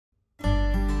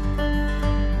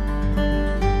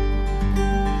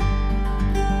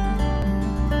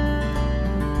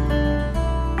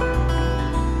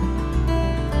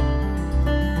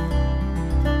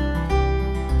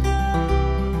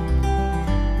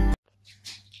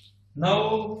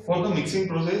Now for the mixing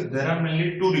process there are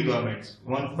mainly two requirements.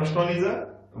 First one is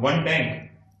one tank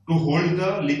to hold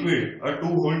the liquid or to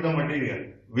hold the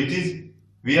material which is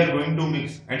we are going to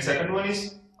mix, and second one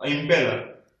is an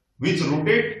impeller which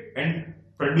rotate and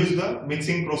produce the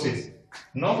mixing process.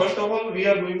 Now first of all we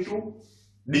are going to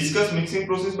discuss mixing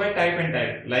process by type and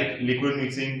type, like liquid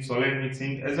mixing, solid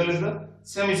mixing, as well as the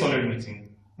semi-solid mixing.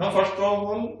 Now first of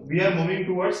all we are moving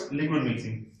towards liquid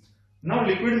mixing. Now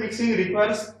liquid mixing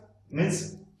requires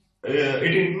means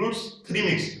it includes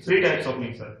three types of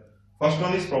mixer. First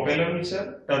one is propeller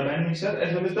mixer, turbine mixer,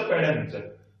 as well as the pedal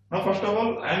mixer. Now first of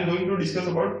all I am going to discuss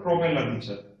about propeller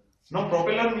mixer. Now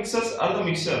propeller mixers are the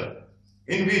mixer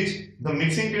in which the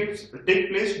mixing take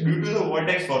place due to the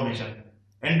vortex formation,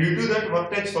 and due to that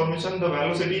vortex formation the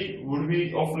velocity would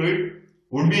be of fluid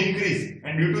would be increased,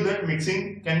 and due to that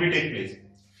mixing can be take place.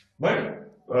 But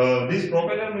this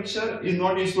propeller mixture is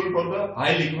not useful for the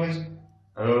high liquid,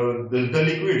 the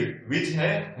liquid which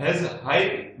has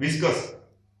high viscosity.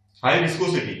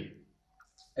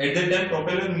 At that time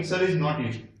propeller mixer is not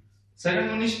used. Second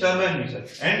one is turbine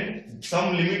mixer, and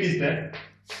some limit is that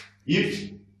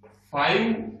if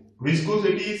 5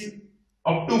 viscosity is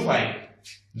up to 5,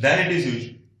 then it is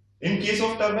used. In case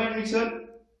of turbine mixer,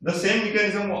 the same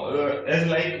mechanism as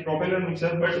like propeller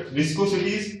mixer, but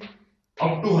viscosity is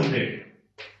up to 100.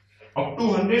 Up to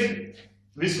 100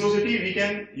 viscosity we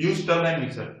can use turbine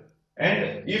mixer,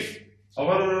 and if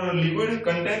our liquid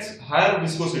contains higher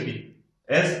viscosity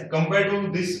as compared to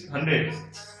this 100,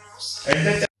 at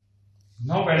that time,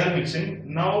 now pedal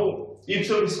mixing. Now if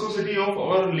the viscosity of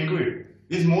our liquid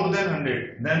is more than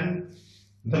 100, then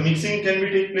the mixing can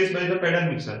be take place by the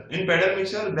pedal mixer. In pedal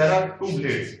mixer there are two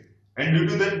blades, and due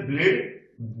to that blade,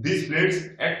 these blades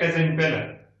act as an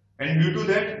impeller, and due to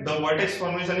that the vortex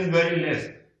formation is very less.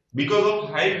 Because of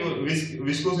high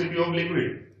viscosity of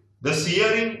liquid, the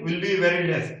shearing will be very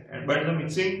less, but the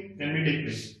mixing can be take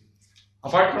place.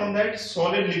 Apart from that,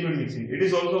 solid liquid mixing, it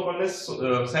is also called as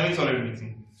semi-solid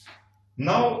mixing.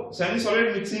 Now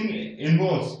semi-solid mixing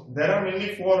involves, there are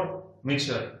mainly 4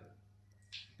 mixture: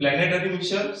 planetary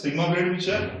mixture, sigma blade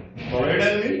mixture,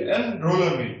 toroidal mill, and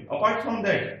roller mill. Apart from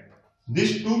that,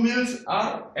 these 2 mills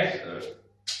are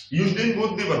used in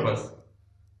both the purpose,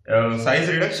 size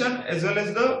reduction as well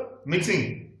as the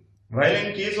mixing, while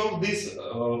in case of these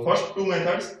first 2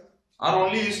 methods are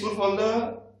only useful for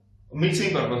the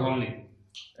mixing purpose only,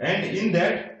 and in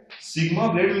that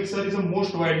sigma blade mixer is the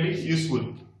most widely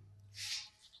useful.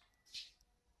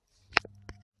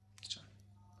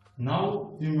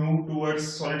 Now we move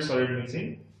towards solid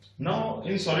mixing. Now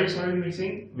in solid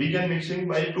mixing we can mixing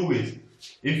by 2 ways.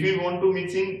 If we want to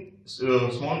mixing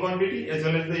small quantity, as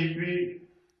well as if we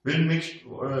will mix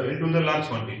into the large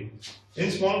quantity.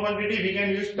 In small quantity we can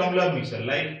use tumbler mixer,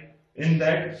 like in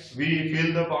that we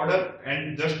fill the powder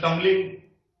and just tumbling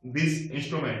this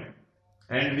instrument,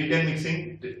 and we can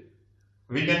mixing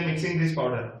this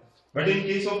powder. But in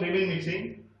case of ribbon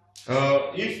mixing,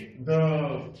 if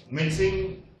the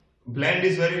mixing blend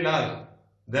is very large,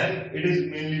 then it is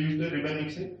mainly used in ribbon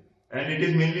mixing, and it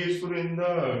is mainly useful in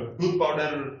the tooth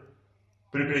powder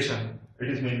preparation. It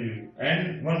is mainly used.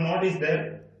 And one note is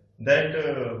there that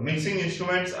mixing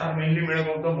instruments are mainly made up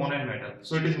of the mono metal,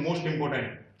 so it is most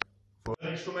important.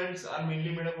 Other instruments are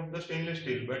mainly made up of the stainless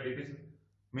steel, but it is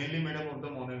mainly made up of the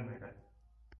mono metal.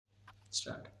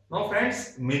 Start. Now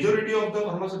friends, majority of the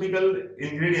pharmaceutical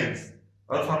ingredients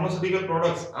or pharmaceutical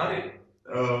products are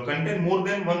contain more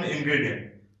than one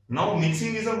ingredient. Now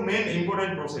mixing is a main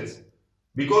important process,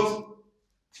 because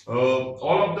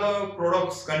all of the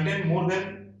products contain more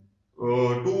than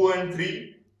 2 and 3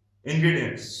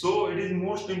 ingredients, so it is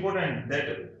most important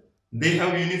that they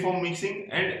have uniform mixing,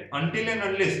 and until and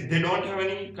unless they don't have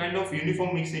any kind of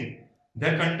uniform mixing,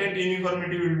 their content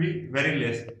uniformity will be very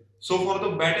less. So for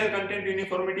the better content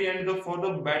uniformity and for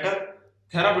the better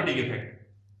therapeutic effect,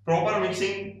 proper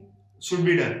mixing should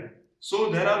be done.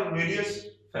 So there are various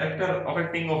factors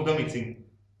affecting of the mixing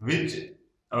which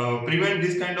prevent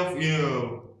this kind of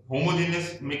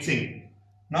homogeneous mixing.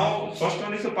 Now first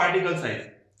one is the particle size.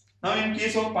 Now in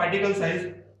case of particle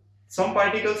size, some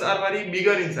particles are very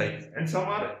bigger in size and some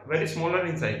are very smaller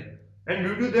in size, and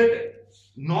due to that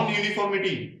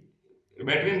non-uniformity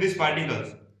between these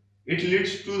particles, it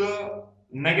leads to the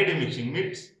negative mixing,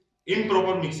 means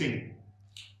improper mixing.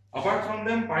 Apart from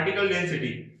them, particle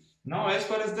density. Now as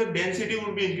far as the density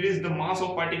would be increased, the mass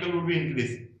of particle would be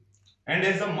increased, and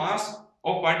as the mass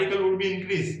of particle would be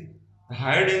increased, the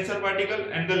higher denser particle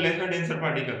and the lesser denser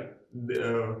particle,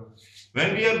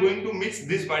 when we are going to mix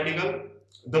this particle,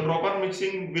 the proper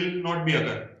mixing will not be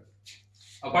occur.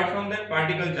 Apart from that,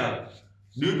 particle charge.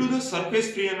 Due to the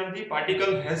surface free energy,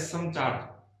 particle has some charge,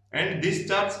 and this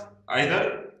charge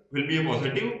either will be a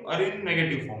positive or in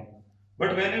negative form.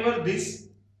 But whenever these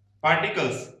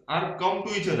particles are come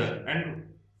to each other and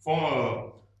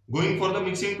going for the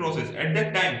mixing process, at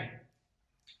that time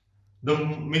the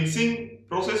mixing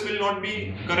process will not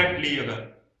be correctly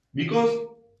occur, because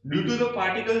due to the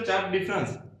particle charge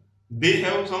difference, they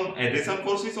have some adhesion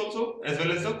forces also as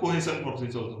well as the cohesion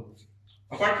forces also.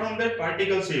 Apart from that,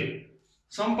 particle shape,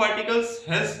 some particles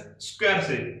has square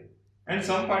shape and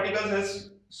some particles has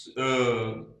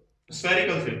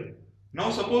spherical shape.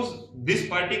 Now suppose these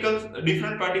particles,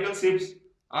 different particle shapes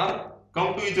are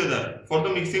come to each other for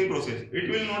the mixing process, it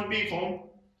will not be form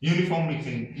uniform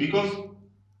mixing, because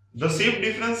the shape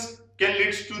difference can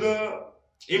lead to the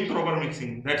improper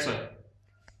mixing. That's why.